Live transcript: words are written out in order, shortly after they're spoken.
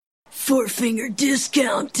Four-finger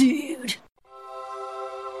discount, dude.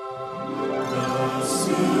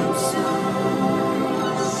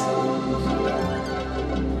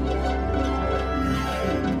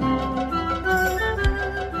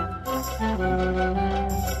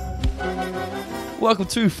 Welcome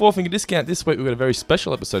to Four Finger Discount. This week we've got a very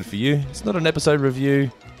special episode for you. It's not an episode review.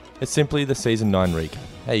 It's simply the Season 9 recap.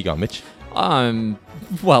 How you going, Mitch?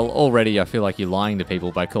 Well, already I feel like you're lying to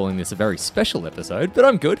people by calling this a very special episode, but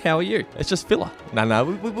I'm good. How are you? It's just filler. No,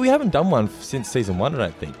 we haven't done one since Season 1, I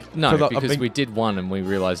don't think. No, because we did one and we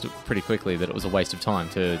realised pretty quickly that it was a waste of time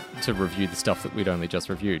to review the stuff that we'd only just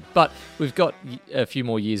reviewed. But we've got a few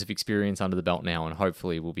more years of experience under the belt now, and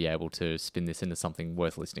hopefully we'll be able to spin this into something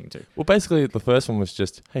worth listening to. Well, basically, the first one was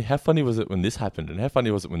just, hey, how funny was it when this happened? And how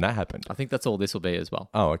funny was it when that happened? I think that's all this will be as well.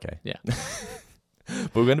 Oh, okay. Yeah.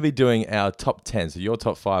 But we're going to be doing our top 10, so your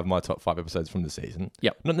top 5, my top 5 episodes from the season.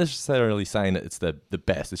 Yep. Not necessarily saying that it's the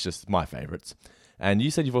best, it's just my favourites. And you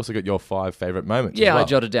said you've also got your 5 favourite moments. Yeah, as well. I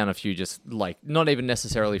jotted down a few, just like, not even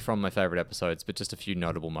necessarily from my favourite episodes, but just a few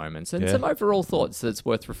notable moments and some overall thoughts that's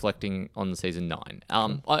worth reflecting on the Season 9.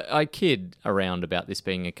 I kid around about this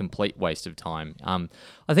being a complete waste of time.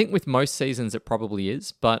 I think with most seasons it probably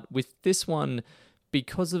is, but with this one,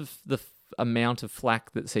 because of the amount of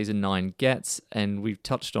flack that Season 9 gets, and we've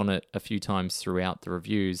touched on it a few times throughout the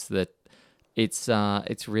reviews, that it's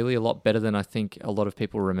really a lot better than I think a lot of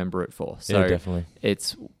people remember it for. So yeah, definitely.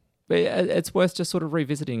 It's worth just sort of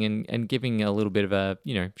revisiting and giving a little bit of a,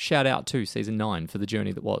 shout out to Season 9 for the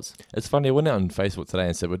journey that was. It's funny, I went out on Facebook today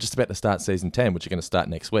and said, we're just about to start Season 10, which are going to start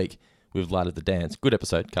next week with Light of the Dance. Good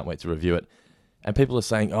episode, can't wait to review it. And people are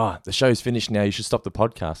saying, oh, the show's finished now, you should stop the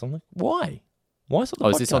podcast. I'm like, why? Why is it the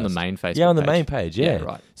podcast? Is this on the main Facebook page? Yeah, on the main page, yeah.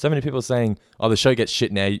 Right. So many people are saying, oh, the show gets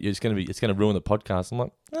shit now, it's going to ruin the podcast. I'm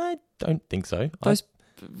like, I don't think so.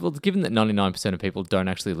 Well, given that 99% of people don't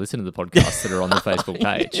actually listen to the podcasts that are on the Facebook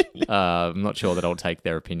page, I'm not sure that I'll take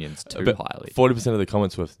their opinions too highly. 40% of the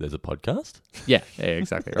comments were, there's a podcast? Yeah,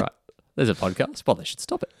 exactly right. There's a podcast. Well, they should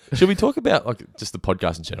stop it. Should we talk about just the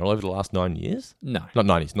podcast in general over the last 9 years? No. Not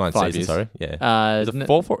 9 years, 9 seasons, years. Sorry. Yeah. Is it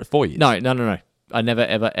 4 years? No. I never,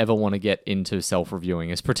 ever want to get into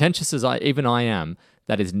self-reviewing. As pretentious as I am,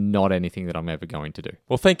 that is not anything that I'm ever going to do.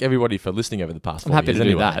 Well, thank everybody for listening over the past 4 years. I'm happy to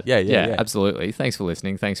do that. Yeah, absolutely. Thanks for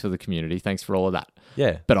listening. Thanks for the community. Thanks for all of that.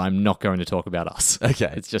 Yeah. But I'm not going to talk about us.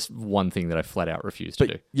 Okay. It's just one thing that I flat out refuse to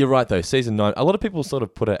do. You're right, though. Season 9, a lot of people sort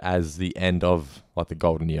of put it as the end of like the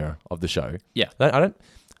golden era of the show. Yeah.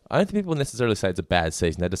 I don't think people necessarily say it's a bad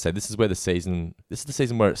season. They just say this is the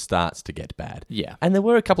season where it starts to get bad. Yeah. And there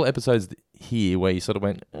were a couple of episodes here where you sort of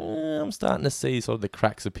went, I'm starting to see sort of the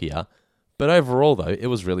cracks appear. But overall, though, it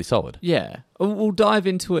was really solid. Yeah. We'll dive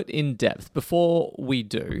into it in depth. Before we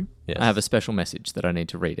do, yes. I have a special message that I need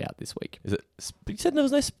to read out this week. Is it? You said there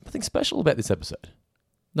was nothing special about this episode.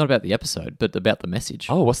 Not about the episode, but about the message.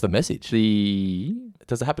 Oh, what's the message?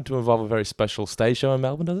 Does it happen to involve a very special stage show in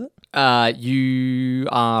Melbourne, does it? You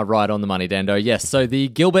are right on the money, Dando. Yes, so the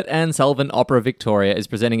Gilbert and Sullivan Opera Victoria is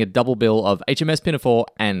presenting a double bill of HMS Pinafore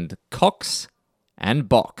and Cox and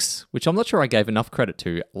Box, which I'm not sure I gave enough credit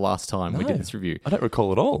to last time we did this review. I don't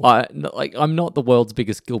recall at all. I'm not the world's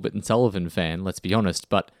biggest Gilbert and Sullivan fan, let's be honest,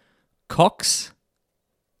 but Cox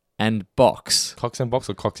and Box. Cox and Box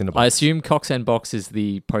or Cox in a Box? I assume Cox and Box is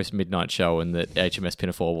the post-midnight show and that HMS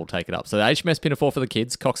Pinafore will take it up. So the HMS Pinafore for the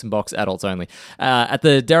kids, Cox and Box, adults only. At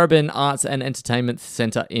the Darebin Arts and Entertainment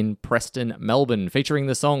Centre in Preston, Melbourne, featuring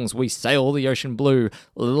the songs We Sail the Ocean Blue,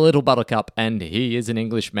 Little Buttercup, and He is an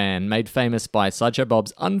Englishman, made famous by Sideshow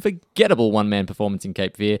Bob's unforgettable one-man performance in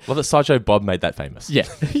Cape Fear. Well, that Sideshow Bob made that famous. Yeah,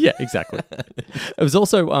 exactly. It was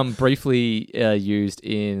also briefly used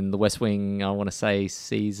in The West Wing, I want to say,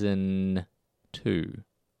 season 2.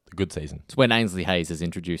 The good season. It's when Ainsley Hayes is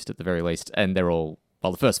introduced at the very least, and they're all,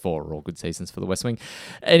 well, the first 4 are all good seasons for The West Wing.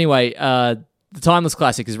 Anyway, the Timeless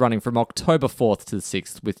Classic is running from October 4th to the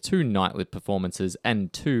 6th with 2 nightly performances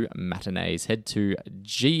and 2 matinees. Head to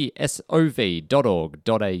gsov.org.au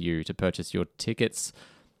to purchase your tickets.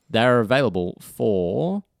 They're available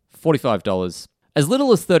for $45, as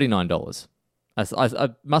little as $39.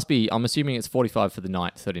 I'm assuming it's $45 for the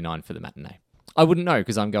night, $39 for the matinee. I wouldn't know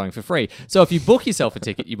because I'm going for free. So if you book yourself a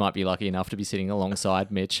ticket, you might be lucky enough to be sitting alongside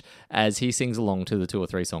Mitch as he sings along to the 2 or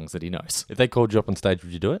 3 songs that he knows. If they called you up on stage,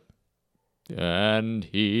 would you do it? And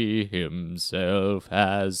he himself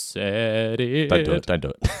has said it. Don't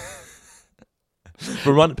do it.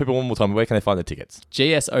 Remind people one more time, where can they find the tickets?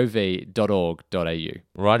 gsov.org.au.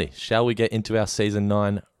 Righty, shall we get into our Season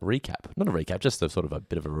 9 recap? Not a recap, just a sort of a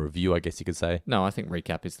bit of a review, I guess you could say. No, I think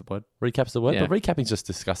recap is the word. Recap's the word? Yeah. But recapping is just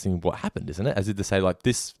discussing what happened, isn't it? As if to say, like,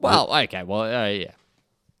 this... Well, okay, well, yeah.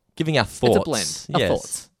 giving our thoughts. It's a blend. Our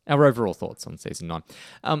thoughts. Our overall thoughts on season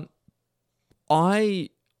 9. I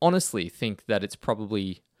honestly think that it's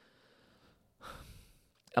probably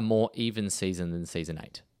a more even season than season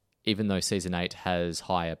 8, even though season 8 has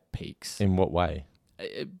higher peaks. In what way?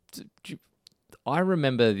 I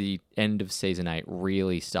remember the end of season 8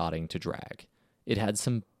 really starting to drag. It had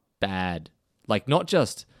some bad, like not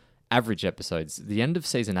just average episodes. The end of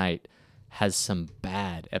season 8 has some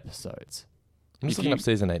bad episodes. I'm just looking up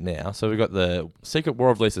season 8 now. So we've got the Secret War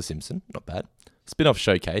of Lisa Simpson. Not bad. Spin-off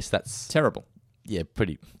Showcase. That's terrible. Yeah,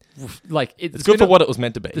 pretty. Like it's good for what it was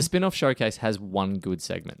meant to be. The spin-off Showcase has one good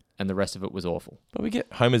segment, and the rest of it was awful. But we get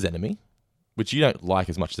Homer's Enemy, which you don't like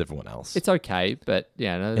as much as everyone else. It's okay, but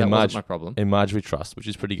yeah, no, that wasn't my problem. In Marjorie Trust, which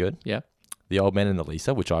is pretty good. Yeah. The Old Man and the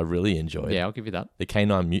Lisa, which I really enjoyed. Yeah, I'll give you that. The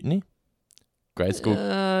Canine Mutiny. Grade School.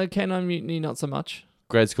 Canine Mutiny, not so much.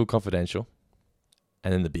 Grade School Confidential.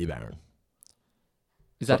 And then The Beer Baron.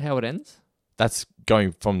 Is that how it ends? That's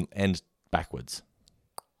going from end backwards.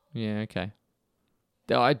 Yeah, okay.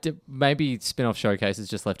 Maybe spin-off Showcases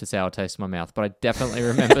just left a sour taste in my mouth, but I definitely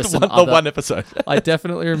remember one episode. I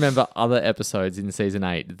definitely remember other episodes in season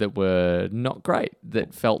 8 that were not great,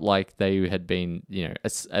 that felt like they had been,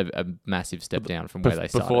 a massive step down from where they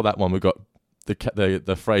started. Before that one, we got the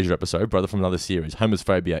Frasier episode, Brother from Another Series, Homer's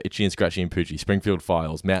Phobia, Itchy and Scratchy and Poochie, Springfield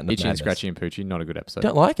Files, Mountain of Itchy Madness. and Scratchy and Poochie, not a good episode.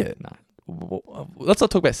 Don't like it? No. Well, let's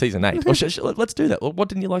not talk about season 8. Let's do that. What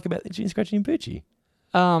didn't you like about Itchy and Scratchy and Poochie?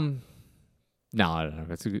 No, I don't know.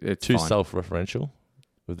 It's too fine. Self-referential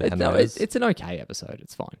with the it's an okay episode.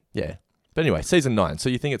 It's fine. Yeah. But anyway, season 9. So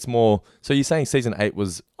you think it's more... So you're saying season 8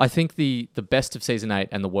 was... I think the best of season 8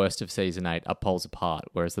 and the worst of season 8 are poles apart,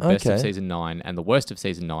 whereas the best of season 9 and the worst of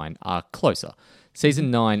season 9 are closer. Season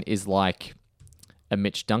 9 is like a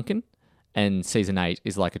Mitch Duncan, and season 8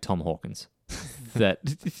 is like a Tom Hawkins. That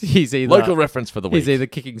he's either... Local reference for the week. He's either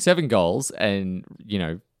kicking 7 goals and,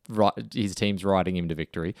 his team's riding him to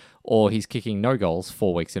victory, or he's kicking no goals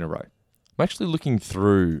 4 weeks in a row. I'm actually looking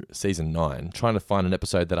through season 9, trying to find an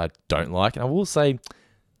episode that I don't like. And I will say,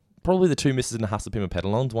 probably the 2 misses in the Hustle Pimmer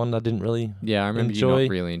Pedalons. One I didn't really I remember enjoy. you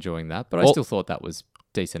not really enjoying that, but I still thought that was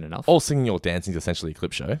decent enough. All Singing or Dancing is essentially a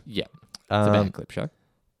clip show. Yeah, it's a bad clip show.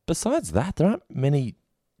 Besides that, there aren't any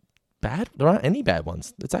bad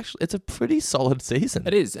ones. It's a pretty solid season.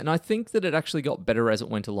 It is, and I think that it actually got better as it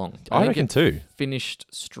went along. I reckon too. Finished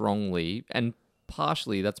strongly, and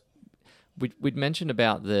partially that's we'd mentioned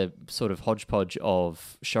about the sort of hodgepodge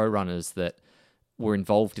of showrunners that were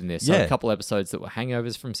involved in this. So a couple episodes that were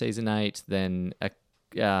hangovers from season 8, then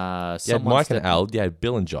Mike and Al,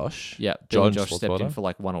 Bill and Josh. Yeah, Bill and Josh stepped in for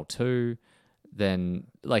like 1 or 2. Then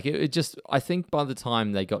it just, I think by the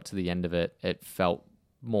time they got to the end of it, it felt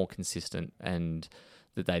more consistent and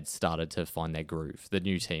that they'd started to find their groove. The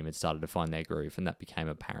new team had started to find their groove, and that became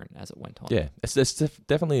apparent as it went on. Yeah, it's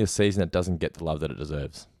definitely a season that doesn't get the love that it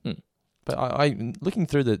deserves. But I looking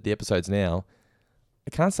through the episodes now,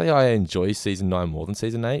 I can't say I enjoy season 9 more than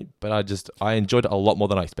season 8, but I enjoyed it a lot more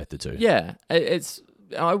than I expected to. Yeah,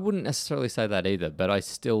 I wouldn't necessarily say that either, but I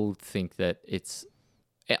still think that it's...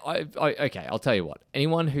 okay, I'll tell you what.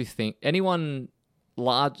 Anyone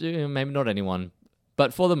large, maybe not anyone,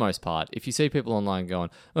 but for the most part, if you see people online going,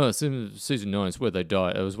 "Oh, season 9 is where they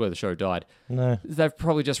died. It was where the show died." No, they've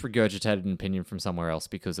probably just regurgitated an opinion from somewhere else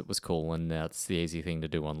because it was cool, and that's the easy thing to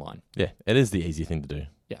do online. Yeah, it is the easy thing to do.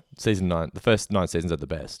 Yeah, season 9, the first 9 seasons are the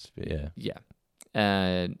best. But yeah, yeah,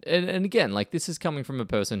 and again, like this is coming from a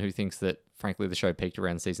person who thinks that, frankly, the show peaked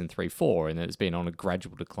around season 3, 4, and that it's been on a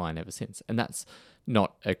gradual decline ever since. And that's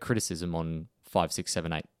not a criticism on 5, 6,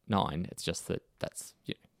 7, 8, 9. It's just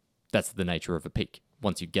that's the nature of a peak.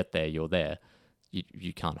 Once you get there, you're there.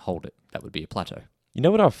 You can't hold it. That would be a plateau. You know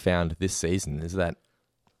what I've found this season is that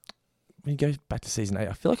when you go back to season 8,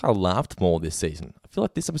 I feel like I laughed more this season. I feel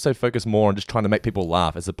like this episode focused more on just trying to make people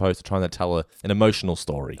laugh as opposed to trying to tell an emotional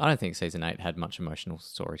story. I don't think season 8 had much emotional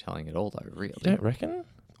storytelling at all, though, really. You don't reckon?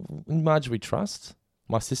 In Marjorie Trust,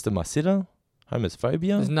 My Sister, My Sitter, Homer's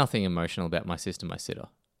Phobia. There's nothing emotional about My Sister, My Sitter.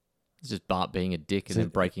 It's just Bart being a dick and then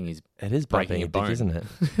breaking his... It is Bart being a dick, isn't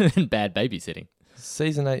it? And bad babysitting.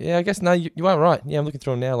 Season 8, yeah, I guess, no, you are right. Yeah, I'm looking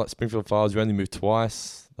through them now, like Springfield Files, You Only Move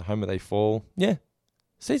Twice, The Home Where They Fall. Yeah.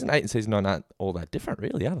 Season 8 and season 9 aren't all that different,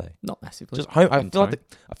 really, are they? Not massively. Just I feel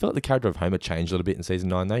like the character of Homer changed a little bit in season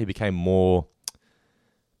 9, though. He became more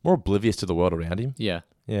oblivious to the world around him. Yeah.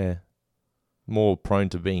 Yeah. More prone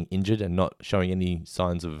to being injured and not showing any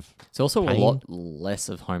signs of It's also pain. a lot less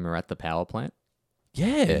of Homer at the power plant.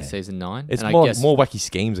 Yeah. In season 9. It's and more I guess, more wacky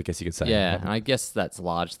schemes, I guess you could say. Yeah, and I guess that's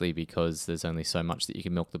largely because there's only so much that you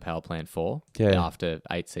can milk the power plant for. Yeah. After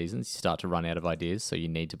 8 seasons, you start to run out of ideas, so you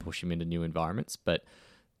need to push him into new environments. But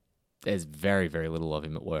there's very, very little of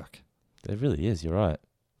him at work. There really is. You're right.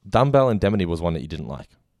 Dumbbell Indemnity was one that you didn't like.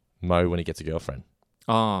 Mo when he gets a girlfriend.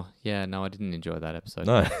 Oh, yeah, no, I didn't enjoy that episode.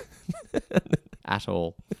 No. At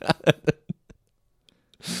all.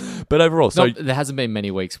 But overall, so there hasn't been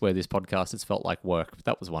many weeks where this podcast has felt like work, but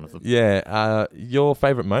that was one of them. yeah, your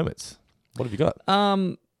favourite moments. What have you got?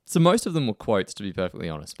 So most of them were quotes, to be perfectly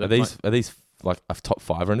honest. But Are these like a top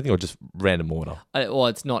 5 or anything, or just random order? well,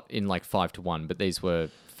 it's not in like 5 to 1, but these were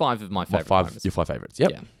 5 of my favorite moments. Your 5 favourites.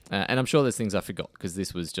 Yep. Yeah, and I'm sure there's things I forgot because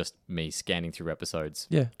this was just me scanning through episodes.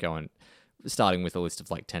 Yeah. Starting with a list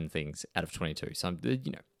of like 10 things out of 22. So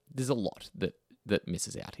there's a lot that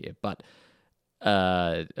misses out here, but.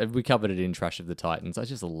 We covered it in Trash of the Titans. I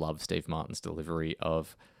just love Steve Martin's delivery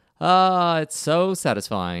of, it's so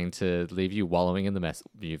satisfying to leave you wallowing in the mess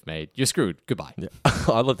you've made. You're screwed. Goodbye. Yeah.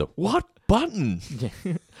 I love the what button?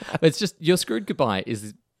 Yeah. It's just, you're screwed. Goodbye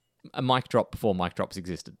is a mic drop before mic drops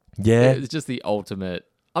existed. Yeah. It's just the ultimate,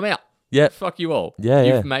 I'm out. Yeah. Fuck you all. Yeah,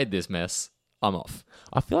 You've made this mess. I'm off.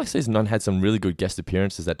 I feel like season 9 had some really good guest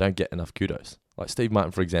appearances that don't get enough kudos. Like Steve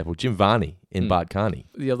Martin, for example, Jim Varney in Bart Carney.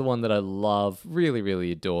 The other one that I love, really,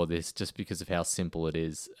 really adore this just because of how simple it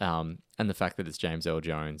is and the fact that it's James Earl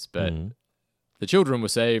Jones. But the children were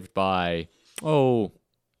saved by,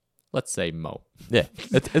 let's say Mo. Yeah.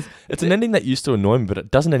 It's an ending that used to annoy me, but it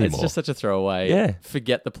doesn't anymore. It's just such a throwaway. Yeah.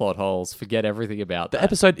 Forget the plot holes. Forget everything about The that.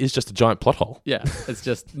 episode is just a giant plot hole. Yeah. It's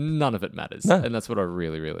just none of it matters. No. And that's what I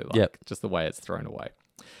really, really like. Yep. Just the way it's thrown away.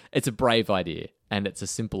 It's a brave idea and it's a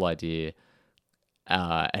simple idea.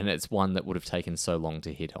 And it's one that would have taken so long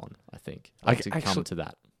to hit on, I think, come to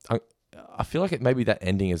that. I feel like maybe that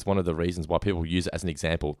ending is one of the reasons why people use it as an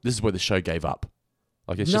example. This is where the show gave up.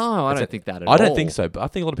 Like I don't think that at all. I don't think so, but I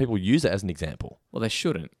think a lot of people use it as an example. Well, they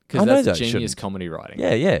shouldn't, because that's genius comedy writing.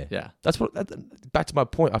 Yeah. That's what. Back to my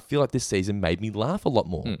point. I feel like this season made me laugh a lot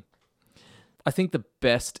more. I think the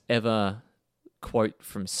best ever quote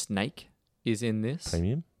from Snake is in this.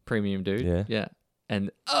 Premium dude. Yeah. And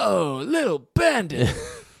little bandit.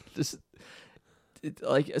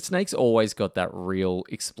 Snake's always got that real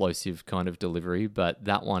explosive kind of delivery, but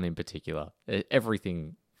that one in particular,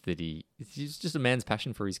 everything that he's just a man's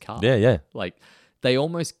passion for his car. Yeah. Like they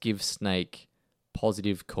almost give Snake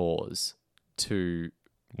positive cause to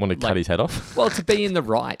want to cut his head off. Well, to be in the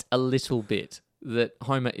right a little bit that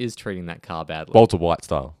Homer is treating that car badly. Walter White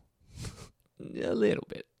style. A little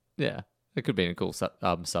bit. Yeah. It could be a cool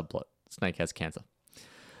subplot. Snake has cancer.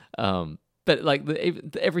 But like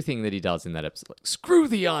everything that he does in that episode, like screw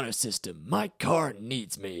the honor system, my car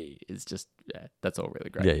needs me, is just that's all really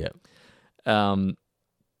great. Yeah.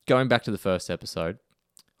 Going back to the first episode,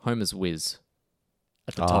 Homer's whiz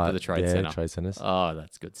at the top of the trade center. Trade centers. Oh,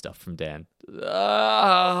 that's good stuff from Dan. Yeah.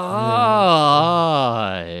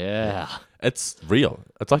 It's real.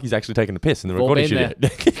 It's like he's actually taking a piss in the We've all recording been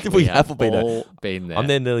studio. We have all been there. I'm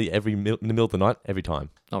there nearly in the middle of the night every time.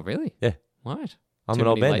 Oh, really? Yeah. Right. I'm an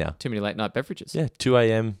old man now. Too many late night beverages. Yeah, 2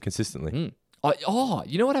 a.m. consistently.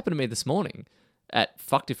 You know what happened to me this morning? At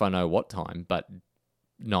fucked if I know what time, but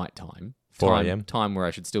night time. 4 a.m. Time where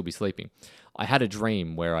I should still be sleeping. I had a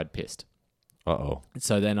dream where I'd pissed. Uh-oh.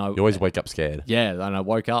 So then You always wake up scared. Yeah, and I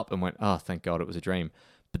woke up and went, oh, thank God it was a dream.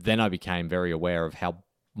 But then I became very aware of how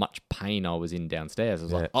much pain I was in downstairs. I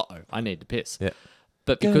was like, uh-oh, I need to piss. Yeah.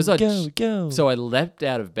 But because go. So I leapt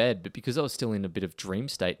out of bed, but because I was still in a bit of dream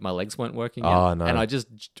state, my legs weren't working yet. Oh, no. And I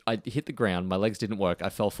hit the ground, my legs didn't work, I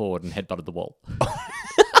fell forward and headbutted the wall.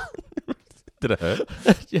 Did it hurt?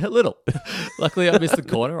 Yeah, a little. Luckily, I missed the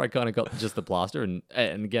corner. I kind of got just the plaster, and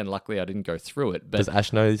again, luckily, I didn't go through it. But Does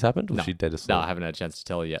Ash know this happened? Or no, she dead asleep? No, I haven't had a chance to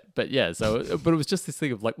tell her yet. But yeah, but it was just this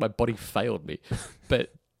thing of like my body failed me,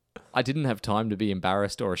 but I didn't have time to be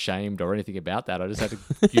embarrassed or ashamed or anything about that. I just had to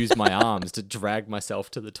use my arms to drag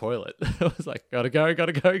myself to the toilet. I was like, gotta go.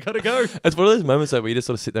 It's one of those moments though where you just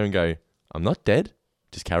sort of sit there and go, I'm not dead.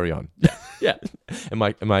 Just carry on. Yeah. Am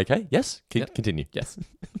I okay? Yes. Continue. Yes.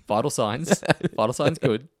 Vital signs. Vital signs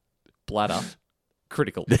good. Bladder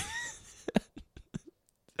critical.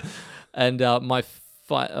 And my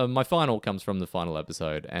final comes from the final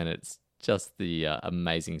episode, and it's just the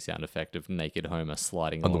amazing sound effect of naked Homer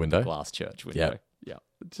sliding on the window, glass church window. Yeah.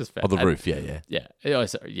 Just on the roof. Yeah. Yeah.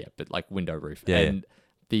 Sorry, but like window roof. Yeah. And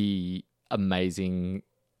the amazing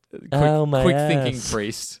quick thinking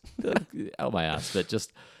priest. Oh my ass! But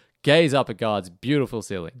just gaze up at God's beautiful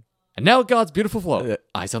ceiling, and now at God's beautiful floor.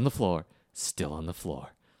 Eyes on the floor, still on the floor.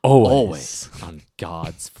 Always on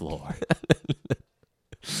God's floor.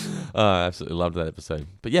 I absolutely loved that episode.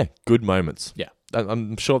 But yeah, good moments. Yeah.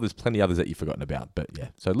 I'm sure there's plenty others that you've forgotten about. But yeah.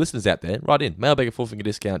 So listeners out there, write in.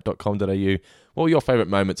 mailbag@fourfingerdiscount.com.au. What were your favourite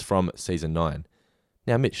moments from season 9?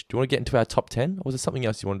 Now, Mitch, do you want to get into our top 10, or was there something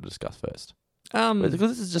else you wanted to discuss first? Because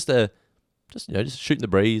this is just shooting the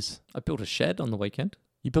breeze. I built a shed on the weekend.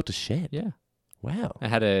 You built a shed. Yeah. Wow. I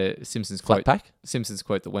had a Simpsons Flat quote. pack. Simpsons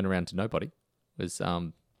quote that went around to nobody was,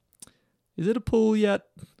 "Is it a pool yet?"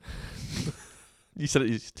 You said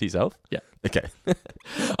it to yourself? Yeah. Okay. I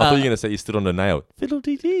thought you were going to say you stood on a nail.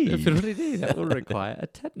 Fiddle-dee-dee. That will require a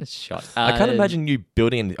tetanus shot. I can't imagine you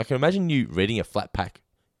building. I can imagine you reading a flat pack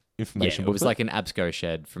information Yeah, it booklet. was like an Absco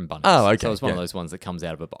shed from Bunnings. Oh, okay, So it was one of yeah. those ones that comes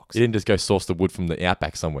out of a box. You didn't just go source the wood from the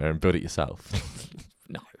outback somewhere and build it yourself.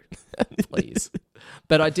 No, please.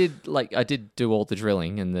 But I did do all the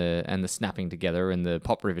drilling and the snapping together and the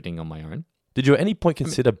pop riveting on my own. Did you at any point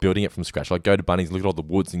consider building it from scratch? Like go to Bunnings, look at all the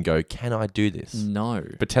woods and go, can I do this? No.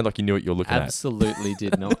 Pretend like you knew what you were looking Absolutely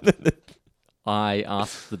did not. I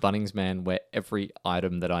asked the Bunnings man where every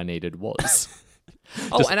item that I needed was.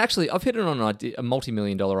 And actually, I've hit it on an idea, a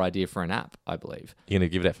multi-million-dollar idea for an app, I believe. You're going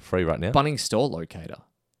to give it out for free right now? Bunnings store locator.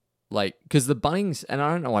 Like, because the Bunnings, and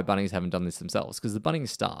I don't know why Bunnings haven't done this themselves, because the Bunnings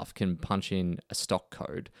staff can punch in a stock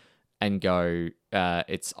code and go,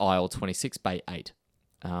 it's aisle 26, bay 8.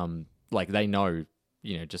 Like, they know,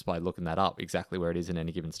 just by looking that up, exactly where it is in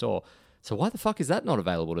any given store. So why the fuck is that not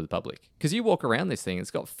available to the public? Because you walk around this thing,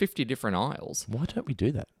 it's got 50 different aisles. Why don't we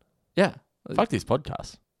do that? Yeah. Fuck this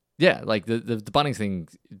podcast. Yeah, like the Bunnings thing,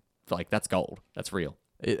 like, that's gold. That's real.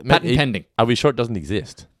 Patent pending. Are we sure it doesn't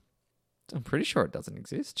exist? I'm pretty sure it doesn't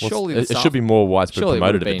exist. Well, Surely it should be more widespread surely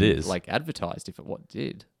promoted it if would it have been is. like advertised if it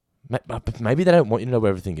did. But maybe they don't want you to know where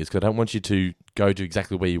everything is because they don't want you to go to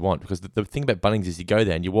exactly where you want. Because the thing about Bunnings is you go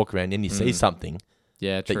there and you walk around and you see something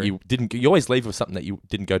Yeah, true. that you didn't. You always leave with something that you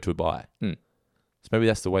didn't go to buy. Hmm. So maybe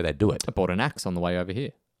that's the way they do it. I bought an axe on the way over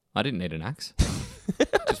here. I didn't need an axe.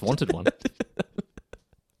 Just wanted one.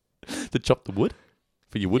 To chop the wood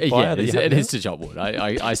for your wood Yeah, fire. that you have it now? is to chop wood.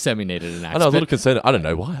 I semi needed an axe. I know, I was a but little concerned. I don't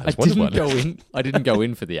know why. I just wanted one. go in. I didn't go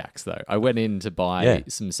in for the axe though. I went in to buy Yeah.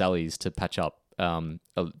 some Sallies to patch up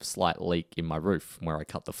a slight leak in my roof from where I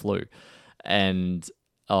cut the flue, and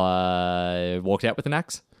I walked out with an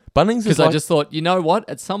axe Bunnings is because like, I just thought, you know what?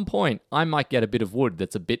 At some point, I might get a bit of wood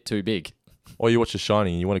that's a bit too big. or you watch The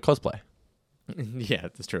Shining and you want to cosplay. Yeah,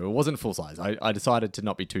 that's true. It wasn't full size. I decided to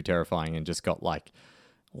not be too terrifying and just got like,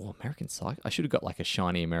 American Psycho. I should have got like a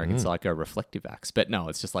shiny American Psycho reflective axe, but no,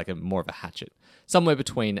 it's just like more of a hatchet, somewhere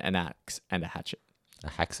between an axe and a hatchet. A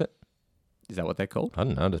hackset? Is that what they're called? I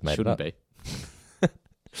don't know. I just made Shouldn't it up.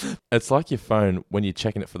 be. It's like your phone when you're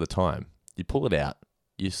checking it for the time. You pull it out,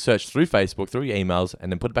 you search through Facebook, through your emails, and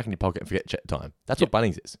then put it back in your pocket and forget to check the time. That's what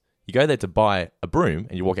Bunnings is. You go there to buy a broom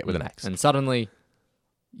and you walk out with an axe. And suddenly,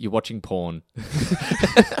 you're watching porn,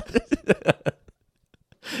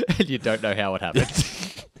 and you don't know how it happened.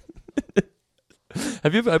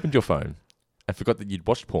 Have you ever opened your phone and forgot that you'd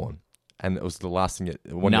watched porn and it was the last thing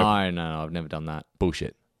No, I've never done that.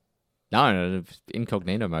 bullshit? No,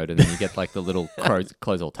 incognito mode, and then you get like the little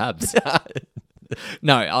close all tabs.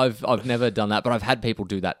 No, I've never done that, but I've had people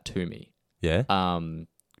do that to me. Yeah?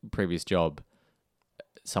 Previous job,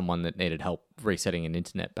 someone that needed help resetting an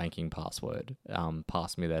internet banking password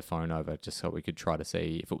passed me their phone over just so we could try to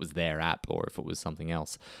see if it was their app or if it was something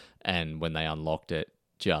else. And when they unlocked it,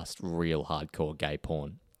 just real hardcore gay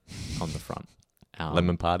porn on the front.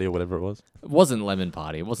 Lemon Party or whatever it was? It wasn't Lemon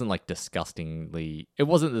Party. It wasn't like disgustingly... It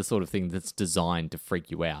wasn't the sort of thing that's designed to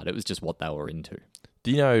freak you out. It was just what they were into.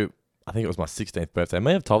 Do you know, I think it was my 16th birthday. I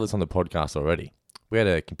may have told this on the podcast already. We had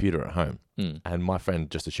a computer at home and my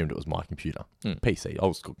friend just assumed it was my computer. PC,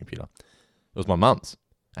 old school computer. It was my mum's.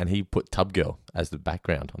 And he put Tub Girl as the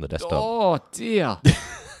background on the desktop. Oh, dear.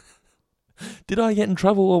 Did I get in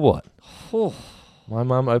trouble or what? Oh. My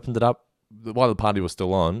mum opened it up while the party was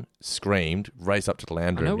still on, screamed, raced up to the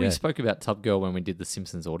lounge I room. know we yeah. spoke about Tub Girl when we did the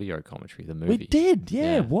Simpsons audio commentary, the movie. We did,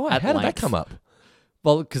 yeah. Why? At How did that length. come up?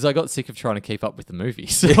 Well, because I got sick of trying to keep up with the movie,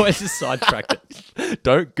 so I just sidetracked it.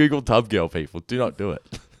 Don't Google Tub Girl, people. Do not do it.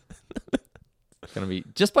 It's going to be...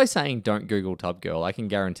 Just by saying don't Google Tub Girl, I can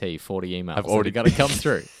guarantee 40 emails I've already got to come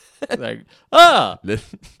through. Like,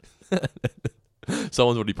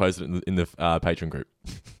 Someone's already posted it in the Patreon group.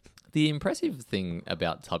 The impressive thing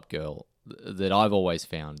about Tub Girl that I've always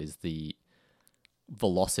found is the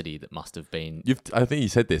velocity that must have been... I think you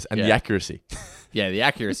said this, and the Yeah. accuracy. Yeah, the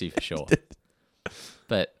accuracy for sure.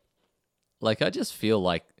 But, like, I just feel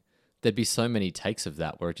like there'd be so many takes of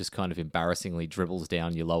that where it just kind of embarrassingly dribbles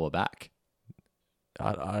down your lower back.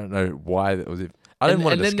 I don't know why that was. I didn't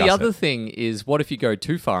want to discuss And then the other it. thing is, what if you go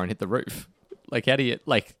too far and hit the roof? Like, how do you...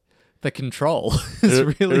 Like, the control is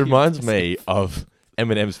It really... reminds me of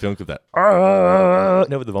Eminem's film clip that.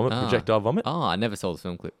 Never the vomit, projectile vomit. Oh, I never saw the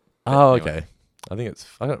film clip. Oh, anyway. okay. I think it's.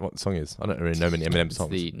 I don't know what the song is. I don't really know many Eminem It's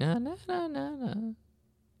songs. the na na na na na.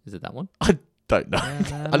 Is it that one? I don't know.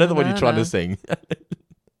 I know the one you're trying to sing.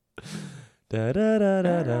 Da, da, da,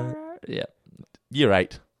 da, da. Yeah. Year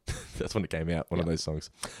 8. That's when it came out. One of those songs.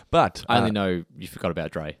 But I only know you forgot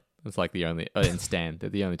about Dre. It's like the only and Stan. They're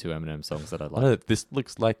the only two Eminem songs that I I like. know this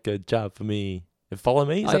looks like a job for me. Follow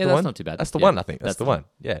me. Is Oh, that yeah, the that's one? not too bad. That's the Yeah, one. I think that's that's the the one.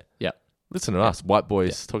 Yeah. Yeah. Listen to us, white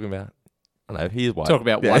boys talking about. I know he is white. Talk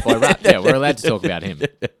about white boy rap. Yeah, we're allowed to talk about him.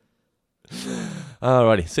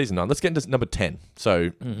 Alrighty, season 9. Let's get into number 10.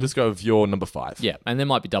 So let's go with your number 5. Yeah, and there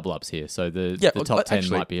might be double ups here. So the well, top 10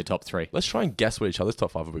 actually- might be a top 3. Let's try and guess what each other's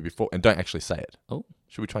top 5 will be before, and don't actually say it. Oh.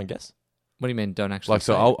 Should we try and guess? What do you mean don't actually Like,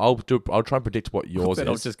 so say I'll try and predict what yours Then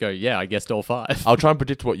I'll is. just go, yeah, I guessed all 5. I'll try and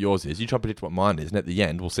predict what yours is. You try and predict what mine is, and at the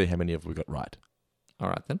end, we'll see how many of we got right. All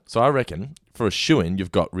right, then. So I reckon for a shoo-in,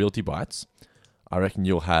 you've got Realty Bites. I reckon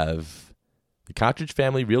you'll have the Cartridge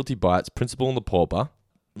Family, Realty Bites, Principal and the Pauper,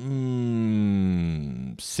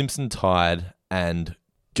 Simpson Tide, and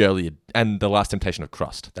Girly, and The Last Temptation of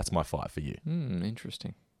Crust. That's my 5 for you.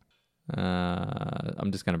 Interesting.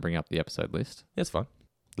 I'm just going to bring up the episode list. That's fine.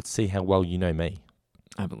 Let's see how well you know me.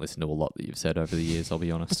 I haven't listened to a lot that you've said over the years, I'll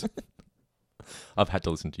be honest. I've had to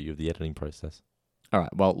listen to you of the editing process. All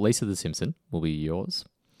right, well, Lisa the Simpson will be yours.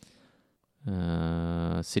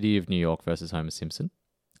 City of New York versus Homer Simpson.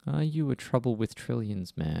 Are you a trouble with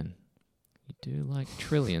trillions, man? You do like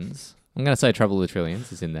trillions. I'm going to say Trouble with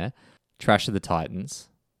Trillions is in there. Trash of the Titans.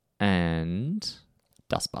 And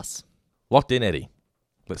Dust Bus. Locked in, Eddie.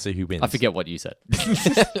 Let's see who wins. I forget what you said.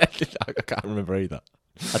 I can't remember either.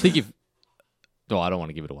 I think you've... Oh, I don't want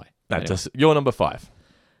to give it away. No, Anyway. just your number 5.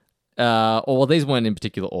 Well, these weren't in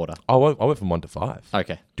particular order. I went from 1 to 5.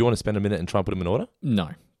 Okay. Do you want to spend a minute and try and put them in order? No.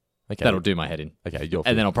 Okay. That'll do my head in. Okay, you're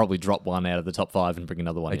And then I'll probably drop one out of the top 5 and bring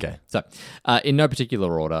another one in. Okay. So, in no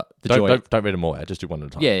particular order, the don't, joy... don't read them all out. Just do one at a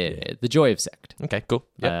time. Yeah. The Joy of Sect. Okay, cool.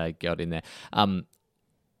 Yep. Got in there.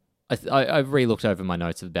 I've re-looked over my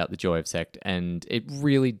notes about the Joy of Sect, and it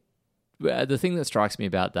really... the thing that strikes me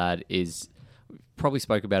about that is, probably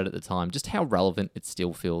spoke about it at the time, just how relevant it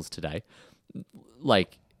still feels today.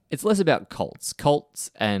 Like, it's less about cults.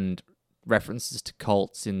 Cults and references to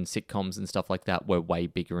cults in sitcoms and stuff like that were way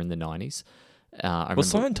bigger in the 90s. I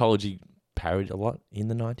Was remember- Scientology parodied a lot in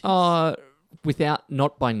the 90s? Without,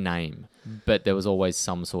 not by name, but there was always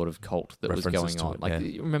some sort of cult that was References going to on. it, Like, yeah.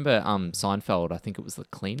 you remember Seinfeld? I think it was the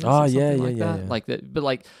Cleaners. Oh, or yeah, something like yeah, that. yeah. Like that, but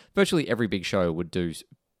like virtually every big show would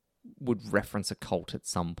reference a cult at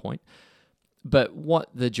some point. But what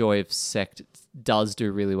the Joy of Sect does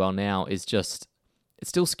do really well now is just it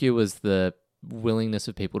still skewers the willingness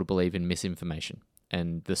of people to believe in misinformation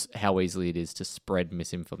and how easily it is to spread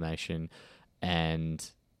misinformation,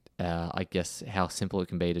 and I guess how simple it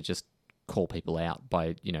can be to just call people out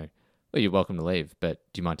by, well, you're welcome to leave, but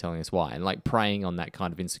do you mind telling us why? And like preying on that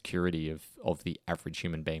kind of insecurity of the average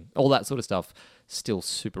human being. All that sort of stuff still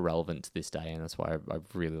super relevant to this day, and that's why I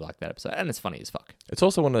really like that episode. And it's funny as fuck. It's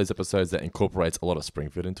also one of those episodes that incorporates a lot of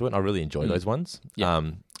Springfield into it. And I really enjoy those ones. Yeah.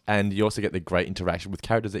 And you also get the great interaction with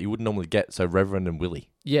characters that you wouldn't normally get. So Reverend and Willie.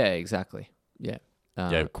 Yeah, exactly. Yeah.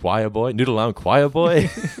 Yeah, Choir Boy, Noodle Arm Choir Boy,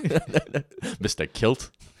 Mr. Kilt.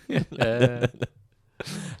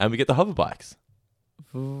 And we get the hover bikes.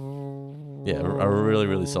 Yeah, a really,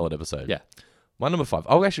 really solid episode. Yeah. My number 5.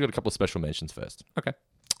 I've actually got a couple of special mentions first. Okay.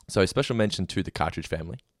 So special mention to the Cartridge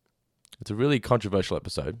Family. It's a really controversial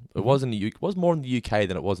episode. It was was more in the UK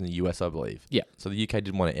than it was in the US, I believe. Yeah. So the UK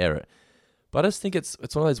didn't want to air it. But I just think it's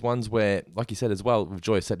one of those ones where, like you said as well, with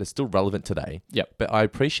Joy said, it's still relevant today. Yep. But I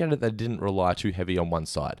appreciated that they didn't rely too heavy on one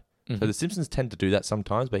side. Mm-hmm. So the Simpsons tend to do that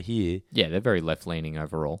sometimes, but here... Yeah, they're very left-leaning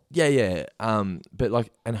overall. Yeah. But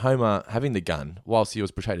like, and Homer having the gun, whilst he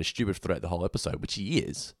was portrayed as stupid throughout the whole episode, which he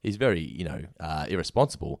is, he's very,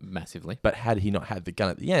 irresponsible. Massively. But had he not had the gun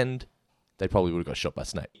at the end, they probably would have got shot by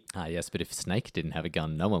Snake. Yes, but if Snake didn't have a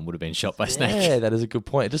gun, no one would have been shot by Snake. Yeah, that is a good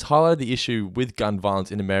point. It just highlighted the issue with gun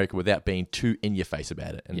violence in America without being too in your face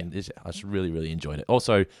about it. And I just really, really enjoyed it.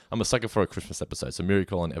 Also, I'm a sucker for a Christmas episode, so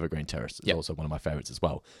Miracle on Evergreen Terrace is also one of my favorites as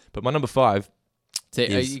well. But my number 5...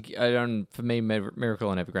 See, for me, Miracle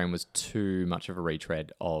on Evergreen was too much of a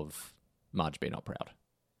retread of Marge Be Not Proud.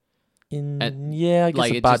 I guess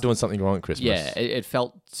like, about doing something wrong at Christmas. Yeah, it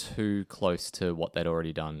felt too close to what they'd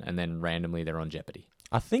already done, and then randomly they're on Jeopardy.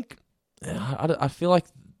 I think... I feel like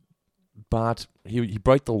Bart, he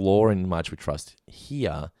broke the law in Marge We Trust.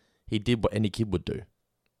 Here, he did what any kid would do.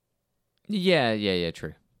 Yeah,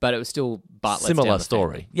 true. But it was still Bart lets Similar down the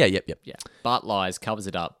story. family. Yeah. Yeah. Bart lies, covers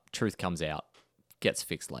it up, truth comes out, gets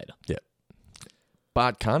fixed later. Yeah.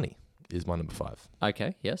 Bart Carney is my number 5.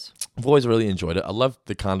 Okay, yes. I've always really enjoyed it. I love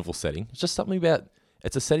the carnival setting. It's just something about...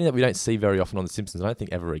 It's a setting that we don't see very often on The Simpsons, I don't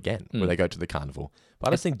think ever again, where they go to the carnival. But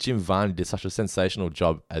I just think Jim Varney did such a sensational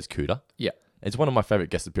job as Cooter. Yeah. It's one of my favourite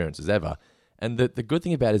guest appearances ever. And the good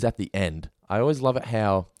thing about it is at the end, I always love it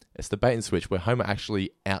how it's the bait and switch where Homer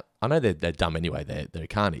actually out... I know they're dumb anyway, they're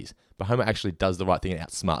carnies, but Homer actually does the right thing and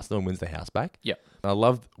outsmarts them and wins the house back. Yeah. And I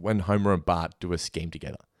love when Homer and Bart do a scheme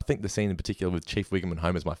together. I think the scene in particular with Chief Wiggum and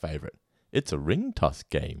Homer is my favourite. It's a ring toss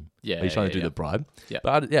game. Yeah, Where he's trying to do yeah. the bribe. Yeah.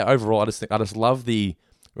 But overall, I just love the...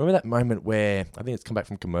 Remember that moment where I think it's come back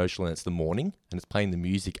from commercial and it's the morning and it's playing the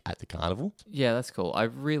music at the carnival? Yeah, that's cool. I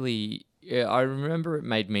remember it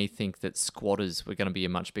made me think that squatters were going to be a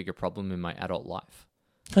much bigger problem in my adult life.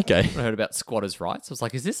 Okay. When I heard about squatters' rights, I was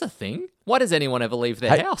like, is this a thing? Why does anyone ever leave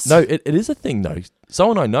their house? No, it is a thing though.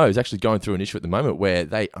 Someone I know is actually going through an issue at the moment where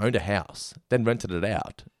they owned a house, then rented it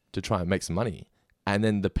out to try and make some money. And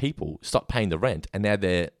then the people stopped paying the rent and now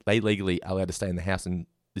they legally are allowed to stay in the house and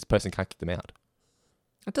this person can't kick them out.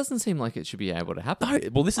 It doesn't seem like it should be able to happen. No,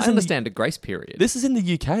 well, this is I understand a grace period. This is in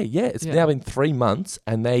the UK. Yeah, it's now been 3 months,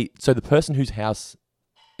 and so the person who the house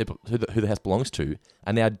belongs to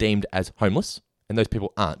are now deemed as homeless, and those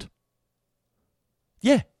people aren't.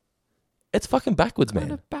 Yeah, it's fucking backwards, What kind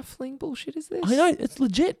man. of baffling bullshit is this? I know, it's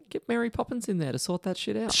legit. Get Mary Poppins in there to sort that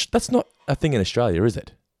shit out. That's not a thing in Australia, is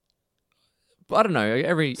it? But I don't know.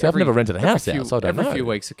 I've never rented a house out, so I don't know. Every few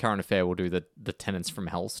weeks, a current affair will do the Tenants from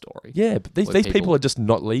Hell story. Yeah, but these people are just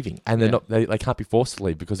not leaving, and they can't be forced to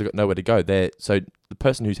leave because they've got nowhere to go. So the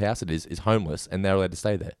person whose house it is homeless, and they're allowed to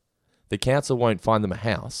stay there. The council won't find them a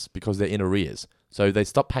house because they're in arrears. So they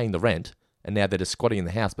stop paying the rent, and now they're just squatting in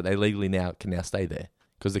the house, but they legally can stay there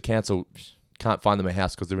because the council can't find them a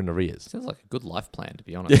house because they're in arrears. Sounds like a good life plan, to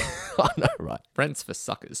be honest. I know, right? Rents for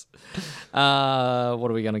suckers. What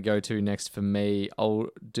are we going to go to next for me? I'll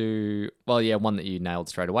do, one that you nailed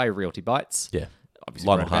straight away, Realty Bites. Yeah. Obviously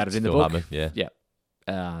Lionel wrote about it in the Phil book. Hartman, yeah.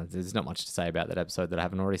 Yeah. There's not much to say about that episode that I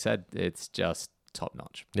haven't already said. It's just top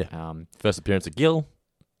notch. Yeah. First appearance of Gil.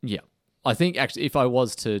 Yeah. I think actually if I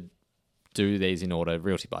was to do these in order,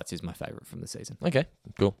 Realty Bites is my favourite from the season. Okay,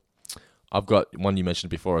 cool. I've got one you mentioned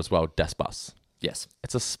before as well, Das Bus. Yes.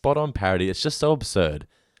 It's a spot-on parody. It's just so absurd.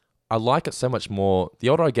 I like it so much more. The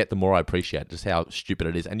older I get, the more I appreciate just how stupid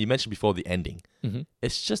it is. And you mentioned before the ending. Mm-hmm.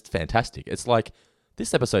 It's just fantastic. It's like,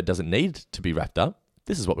 this episode doesn't need to be wrapped up.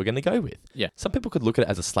 This is what we're going to go with. Yeah. Some people could look at it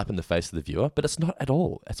as a slap in the face to the viewer, but it's not at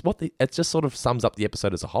all. It just sort of sums up the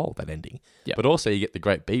episode as a whole, that ending. Yeah. But also you get the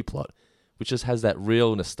great B plot, which just has that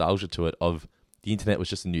real nostalgia to it of the internet was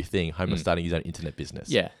just a new thing. Homer starting his own internet business.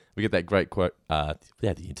 Yeah. We get that great quote, the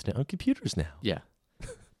internet on computers now. Yeah.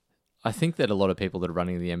 I think that a lot of people that are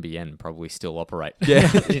running the NBN probably still operate Yeah.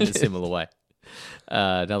 in a similar way.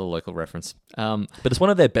 Another local reference. But it's one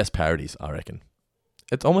of their best parodies, I reckon.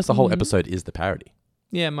 It's almost the whole episode is the parody.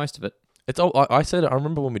 Yeah, most of it. It's all. I said. I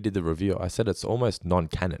remember when we did the review. I said it's almost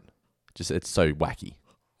non-canon. Just it's so wacky.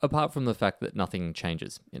 Apart from the fact that nothing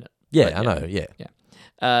changes in it. Yeah, But I know.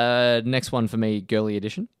 Yeah. Next one for me, Girly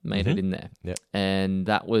Edition, made it in there. Yeah. And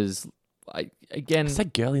that was, again... I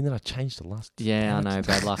said girly and then I changed the last. Yeah, I know,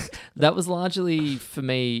 bad luck. That was largely, for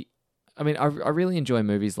me... I mean, I really enjoy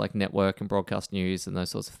movies like Network and Broadcast News and those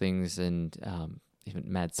sorts of things, and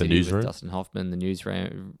even Mad City Newsroom. with Dustin Hoffman, The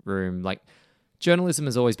Newsroom. Like, journalism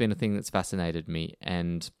has always been a thing that's fascinated me,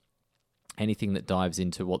 and anything that dives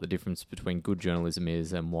into what the difference between good journalism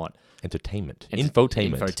is and what Entertainment.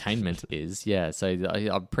 Infotainment is. Yeah, so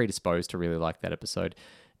I'm predisposed to really like that episode.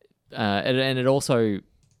 And it also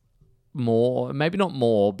more, maybe not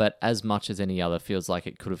more, but as much as any other, feels like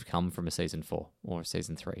it could have come from a season 4 or a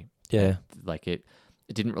season 3. Yeah. Like it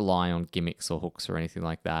didn't rely on gimmicks or hooks or anything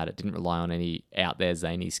like that. It didn't rely on any out there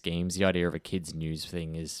zany schemes. The idea of a kids news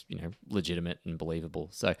thing is, legitimate and believable.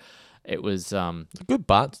 So it was A good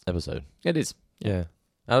Bart episode. it is. Yeah.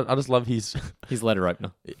 I just love his Letter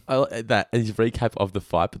opener. his recap of the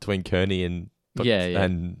fight between Kearney and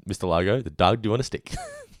and Mr. Largo. The Doug, do you want to stick?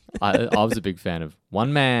 I was a big fan of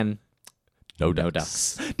one man, No no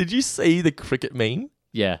ducks. ducks. Did you see the cricket meme?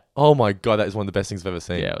 Yeah. Oh my god, that is one of the best things I've ever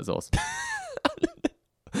seen. Yeah, it was awesome.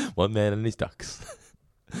 One man and his ducks.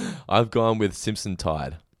 I've gone with Simpson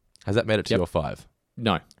Tide. Has that made it to your 5?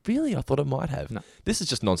 No. Really? I thought it might have. No. This is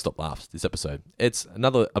just non-stop laughs, this episode. It's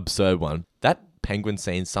another absurd one. That penguin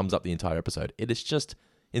scene sums up the entire episode. It is just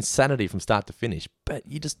insanity from start to finish, but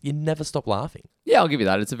you never stop laughing. Yeah, I'll give you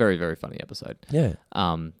that. It's a very, very funny episode. Yeah.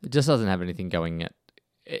 It just doesn't have anything going at...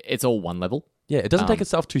 It's all one level. Yeah, it doesn't take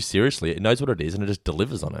itself too seriously. It knows what it is and it just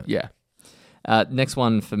delivers on it. Yeah. Next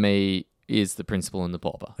one for me is the principal and the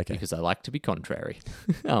pauper Okay. because I like to be contrary.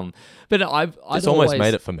 But I'd It's almost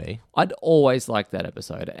made it for me. I'd always liked that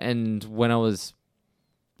episode, and when I was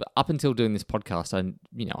up until doing this podcast,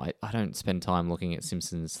 I don't spend time looking at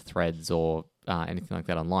Simpsons threads or anything like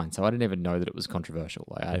that online, so I didn't even know that it was controversial.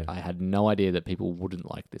 I had no idea that people wouldn't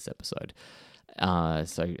like this episode.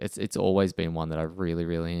 So it's always been one that I've really,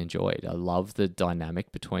 really enjoyed. I love the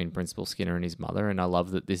dynamic between Principal Skinner and his mother, and I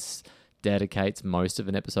love that this dedicates most of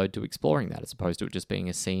an episode to exploring that, as opposed to it just being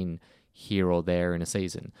a scene here or there in a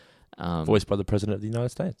season. Voiced by the President of the United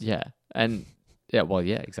States. Yeah, and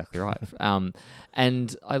exactly right.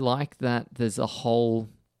 And I like that there's a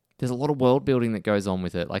lot of world building that goes on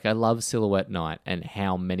with it. Like, I love Silhouette Night and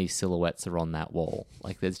how many silhouettes are on that wall.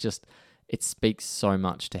 Like, it speaks so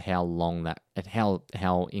much to how long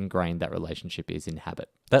how ingrained that relationship is in habit.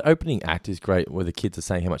 That opening act is great, where the kids are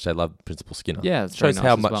saying how much they love Principal Skinner. Yeah, it's it shows very nice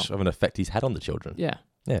how as much well. of an effect he's had on the children. Yeah.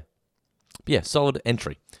 But yeah, solid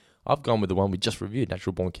entry. I've gone with the one we just reviewed,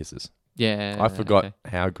 Natural Born Kisses. Yeah. I forgot okay.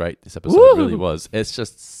 how great this episode really was. It's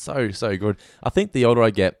just so, so good. I think the older I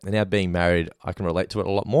get, and now being married, I can relate to it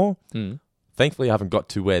a lot more. Thankfully, I haven't got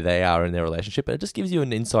to where they are in their relationship, but it just gives you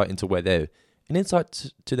an insight into where they're, an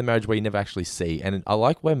insight to the marriage where you never actually see. And I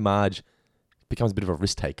like where Marge becomes a bit of a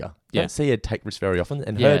risk taker. You Yeah. don't see her take risks very often,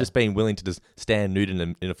 and Yeah. her just being willing to just stand nude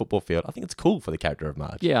in a football field, I think it's cool for the character of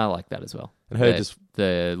Marge. Yeah, I like that as well. And her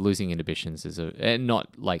the losing inhibitions is and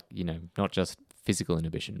not like, not just physical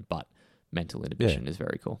inhibition, but mental inhibition is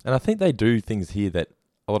very cool. And I think they do things here that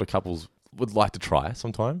a lot of couples would like to try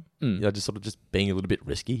sometime. Just sort of just being a little bit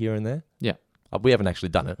risky here and there. Yeah. We haven't actually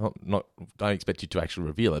done it. Don't expect you to actually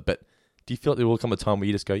reveal it, but do you feel like there will come a time where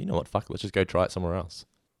you just go, you know what, fuck, let's just go try it somewhere else?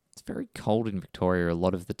 It's very cold in Victoria a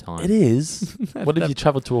lot of the time. It is. What if you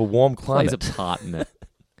travel to a warm Plays climate? a part in it.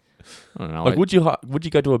 I don't know. Like, would you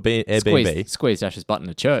go to a Airbnb? Squeeze Ash's butt in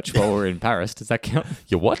a church while we're in Paris. Does that count?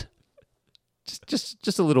 You what?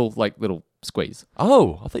 Just a little squeeze.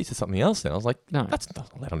 Oh, I thought you said something else then. I was like, No. that's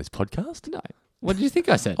not allowed on this podcast. No. What did you think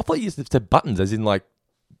I said? I thought you said buttons as in like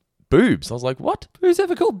boobs. I was like, what? Who's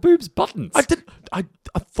ever called boobs buttons? I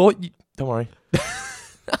thought you... Don't worry.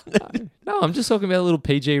 No, I'm just talking about a little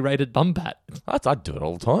PG rated bum pat. I'd do it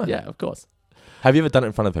all the time. Yeah, of course. Have you ever done it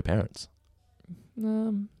in front of her parents?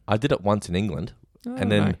 I I did it once in England. don't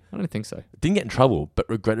And then- know. I don't think so. Didn't get in trouble, but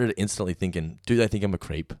regretted it instantly, thinking, do they think I'm a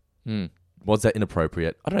creep? Was that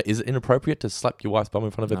inappropriate? I don't know. Is it inappropriate to slap your wife's bum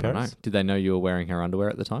in front of I her don't know. parents? Did they know you were wearing her underwear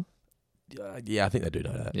at the time? Yeah, I think they do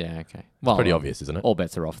know that. Yeah, okay. Well, Pretty obvious, isn't it? All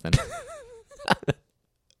bets are off then.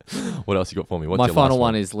 What else you got for me? What's My your final last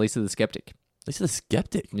one is Lisa the Skeptic. Lisa the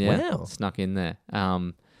Skeptic. Yeah, Wow. snuck in there.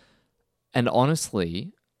 And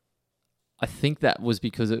honestly, I think that was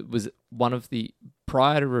because it was one of the,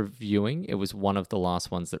 prior to reviewing, it was one of the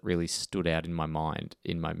last ones that really stood out in my mind,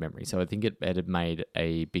 in my memory. So I think it had made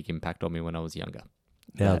a big impact on me when I was younger.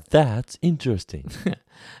 Now that's interesting.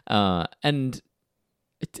 And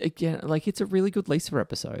again, it's a really good Lisa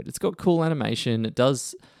episode. It's got cool animation.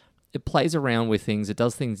 It plays around with things. It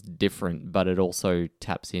does things different, but it also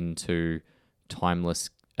taps into timeless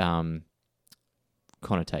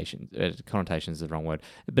connotations. Connotations is the wrong word,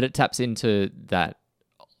 but it taps into that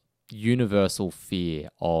universal fear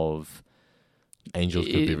of Angels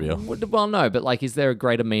could be real. Well, no, but is there a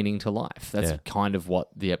greater meaning to life? That's Yeah. kind of what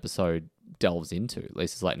the episode delves into.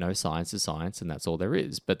 Lisa's like, no, science is science, and that's all there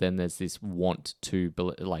is. But then there's this want to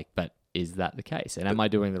but is that the case? And am I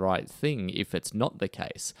doing the right thing if it's not the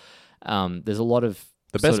case? There's a lot of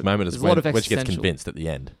The best moment is there's a lot when of she gets existential- convinced at the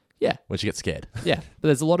end. Yeah, When she gets scared. yeah. But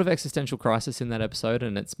there's a lot of existential crisis in that episode,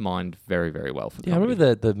 and it's mined very, very well for the Yeah, I comedy.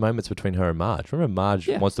 remember the moments between her and Marge. Remember Marge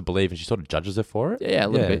Yeah. wants to believe and she sort of judges her for it? Yeah, a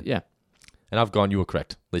little bit, yeah. And I've gone, you were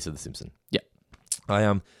correct, Lisa the Simpson. Yeah.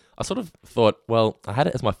 I sort of thought, well, I had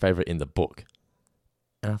it as my favourite in the book.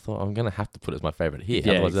 And I thought, I'm going to have to put it as my favourite here.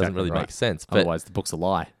 Yeah, Otherwise, it doesn't exactly really right. make sense. But, Otherwise, the book's a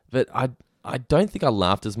lie. but I don't think I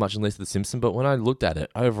laughed as much in Lisa the Simpson, but when I looked at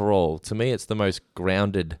it, overall, to me, it's the most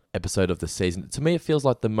grounded episode of the season. To me, it feels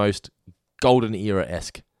like the most Golden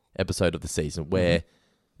Era-esque episode of the season, where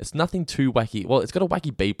it's nothing too wacky. Well, it's got a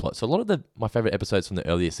wacky B-plot. So a lot of my favourite episodes from the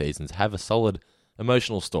earlier seasons have a solid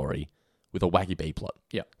emotional story with a wacky B-plot.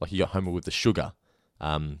 Yeah. Like you got Homer with the sugar,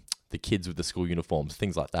 the kids with the school uniforms,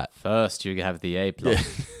 things like that. First, you have the A plot.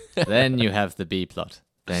 Then you have the B plot.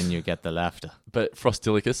 Then you get the laughter. But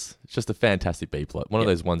Frostilicus, it's just a fantastic B-plot. One of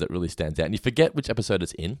those ones that really stands out. And you forget which episode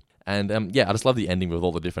it's in. And I just love the ending with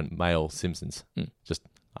all the different male Simpsons. Just,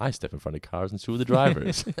 I step in front of cars and two of the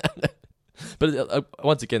drivers. But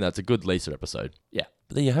once again, that's a good Lisa episode. Yeah.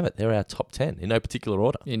 But there you have it. They're our top 10 in no particular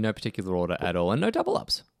order. In no particular order at all. And no double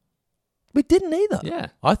ups. We didn't either. Yeah.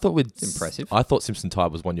 I thought we'd. It's impressive. I thought Simpson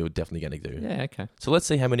Tide was one you were definitely going to do. Yeah, okay. So let's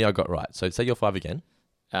see how many I got right. So say your 5 again.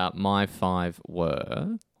 My 5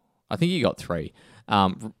 were... I think you got 3.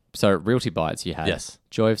 So Realty Bites you had. Yes.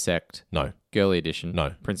 Joy of Sect. No. Girly Edition.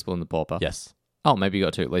 No. Principal and the Pauper. Yes. Oh, maybe you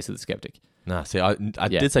got 2. Lisa the Skeptic. Nah, see, I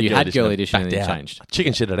Yeah, did say you Girly had Edition. Girly Edition and backed then you out. changed. I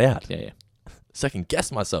chicken shit it out. Yeah. Second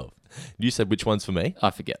guess myself. You said which one's for me? I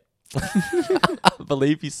forget. I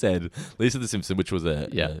believe you said Lisa the Simpson, which was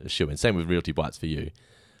a shoe-in. Same with Realty Bites for you.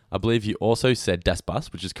 I believe you also said Das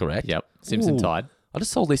Bus, which is correct. Yep. Simpson Ooh. Tide. I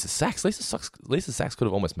just sold Lisa Sachs. Lisa Sachs could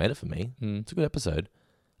have almost made it for me. It's a good episode.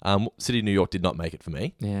 City of New York did not make it for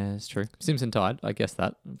me. Yeah, it's true. Simpson Tide. I guess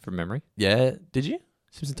that from memory. Yeah, did you?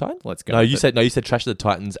 Simpson Tide? Let's go. No, you said Trash of the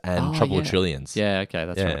Titans and Trouble with yeah. Trillions. Yeah, okay.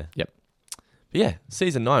 That's right. Yep. But yeah,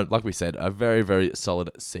 season 9, like we said, a very, very solid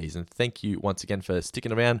season. Thank you once again for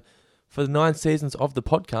sticking around for the 9 seasons of the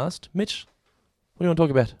podcast. Mitch, what do you want to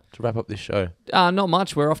talk about to wrap up this show? Not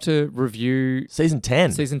much. We're off to review Season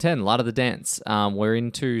 10. Season 10, Light of the Dance. We're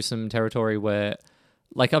into some territory where,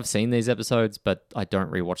 like, I've seen these episodes, but I don't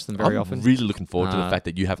rewatch them very often. I'm really looking forward to the fact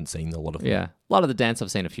that you haven't seen a lot of them. Yeah. Light of the Dance I've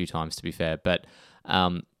seen a few times, to be fair. But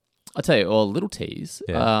I'll tell you, a little tease.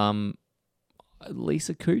 Yeah.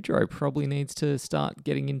 Lisa Kudrow probably needs to start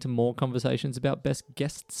getting into more conversations about best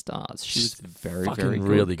guest stars. She was very, fucking very good.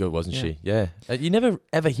 really good, wasn't Yeah. she? Yeah. You never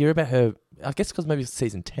ever hear about her, I guess because maybe it's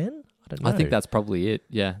season 10? I don't know. I think that's probably it.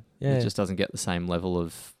 Yeah. Yeah. It just doesn't get the same level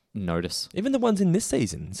of notice. Even the ones in this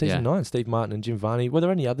season, season 9, Steve Martin and Jim Varney. Were there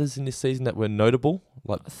any others in this season that were notable?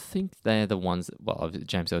 Like, I think they're the ones that, well,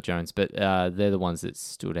 James Earl Jones, but they're the ones that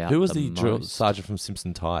stood out. who was the the drill most. sergeant from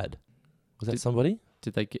Simpson Tide? Was that somebody?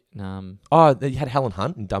 Did they get? Oh, you had Helen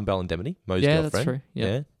Hunt in Dumbbell Indemnity, Moe's Yeah, girlfriend. that's true.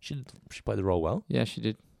 Yeah. She played the role well, Yeah, she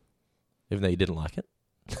did. even though you didn't like it.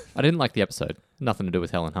 I didn't like the episode. Nothing to do with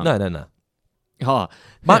Helen Hunt. No. Oh,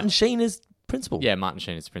 Martin Sheen is principal. yeah, Martin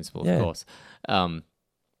Sheen is principal, Yeah. of course.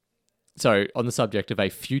 So on the subject of a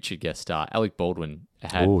future guest star, Alec Baldwin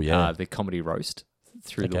had the comedy roast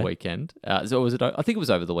through the weekend. So was it? I think it was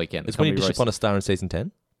over the weekend. It's the when he comedy dished roast. upon a star in season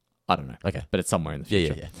 10. I don't know. Okay. But it's somewhere in the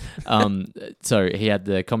future. Yeah. So he had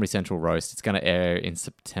the Comedy Central roast. It's going to air in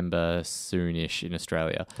September soonish in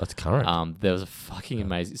Australia. That's current. There was a fucking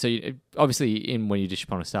amazing. So obviously, in When You Dish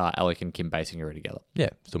Upon a Star, Alec and Kim Basinger are together.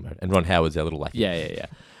 Yeah, still married. And Ron Howard's our little lackey. Yeah.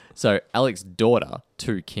 So Alec's daughter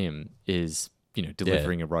to Kim is,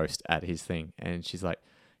 delivering a roast at his thing, and she's like,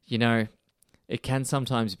 it can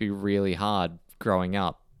sometimes be really hard growing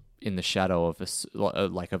up in the shadow of in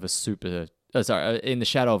the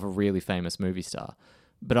shadow of a really famous movie star.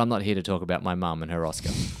 But I'm not here to talk about my mum and her Oscar.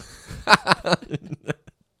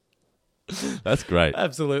 That's great.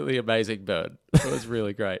 Absolutely amazing bird. It was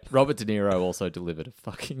really great. Robert De Niro also delivered a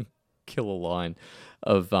fucking killer line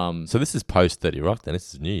of So this is post 30 Rock, then.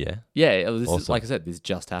 This is new, yeah? yeah. This is, Awesome. like I said, this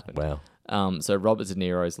just happened. Wow. So Robert De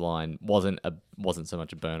Niro's line wasn't so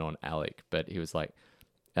much a burn on Alec, but he was like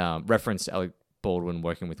referenced Alec Baldwin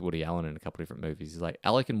working with Woody Allen in a couple of different movies. He's like,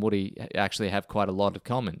 Alec and Woody actually have quite a lot of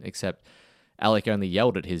common, except Alec only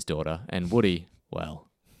yelled at his daughter, and Woody, well.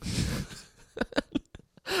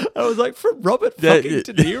 I was like, from Robert fucking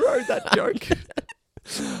De Niro, that joke.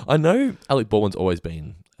 I know Alec Baldwin's always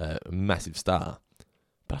been a massive star,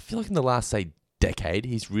 but I feel like in the last, say, decade,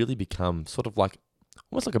 he's really become sort of like,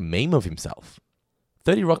 almost like a meme of himself.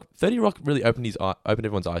 30 Rock really opened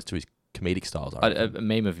everyone's eyes to his comedic styles. A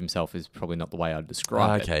meme of himself is probably not the way I'd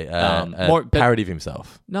describe it. More parody of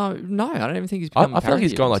himself. No, I don't even think he's become I feel like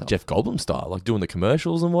he's gone like himself. Jeff Goldblum style, like doing the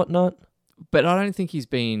commercials and whatnot. But I don't think he's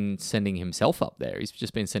been sending himself up there. He's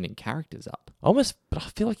just been sending characters up. But I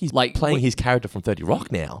feel like he's Like, playing his character from 30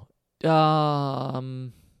 Rock now.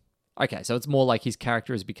 Okay, so it's more like his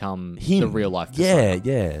character has become Him. the real life.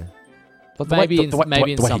 Yeah. Like Maybe in the way some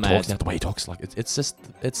he talks ads. now, the way he talks, like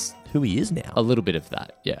it's who he is now. A little bit of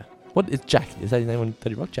that, yeah. What is Jack? Is that his name on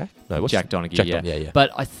 30 Rock? Jack? No, what's Jack Donaghy, Jack yeah. yeah. But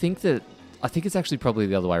I think it's actually probably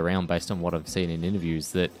the other way around based on what I've seen in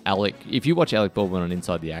interviews that if you watch Alec Baldwin on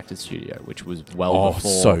Inside the Actors Studio, which was before.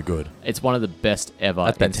 So good. It's one of the best ever.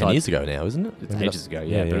 That's about 10 years ago now, isn't it? It's ages ago,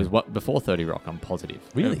 yeah. But it was before 30 Rock, I'm positive.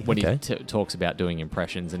 Really? When Okay. he talks about doing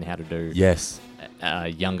impressions and how to do Yes.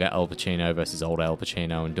 younger Al Pacino versus older Al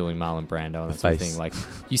Pacino and doing Marlon Brando and The that sort of face. thing. Like,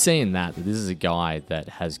 you see in that this is a guy that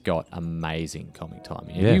has got amazing comic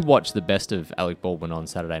timing. Yeah. If you watch the best of Alec Baldwin on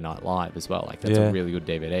Saturday Night Live as well, like that's Yeah. a really good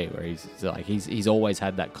DVD where he's always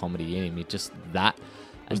had that comedy in him. It just that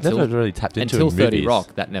It's never really tapped into until in 30 movies.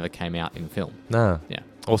 Rock that never came out in film. Nah. Yeah.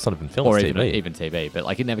 Or it's not even film, Or it's even TV. even TV, but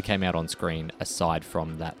like it never came out on screen aside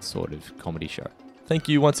from that sort of comedy show. Thank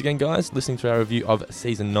you once again, guys, listening to our review of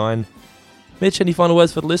Season 9. Mitch, any final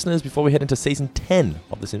words for the listeners before we head into Season 10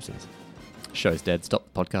 of The Simpsons? Show's dead. Stop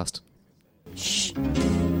the podcast. Shh.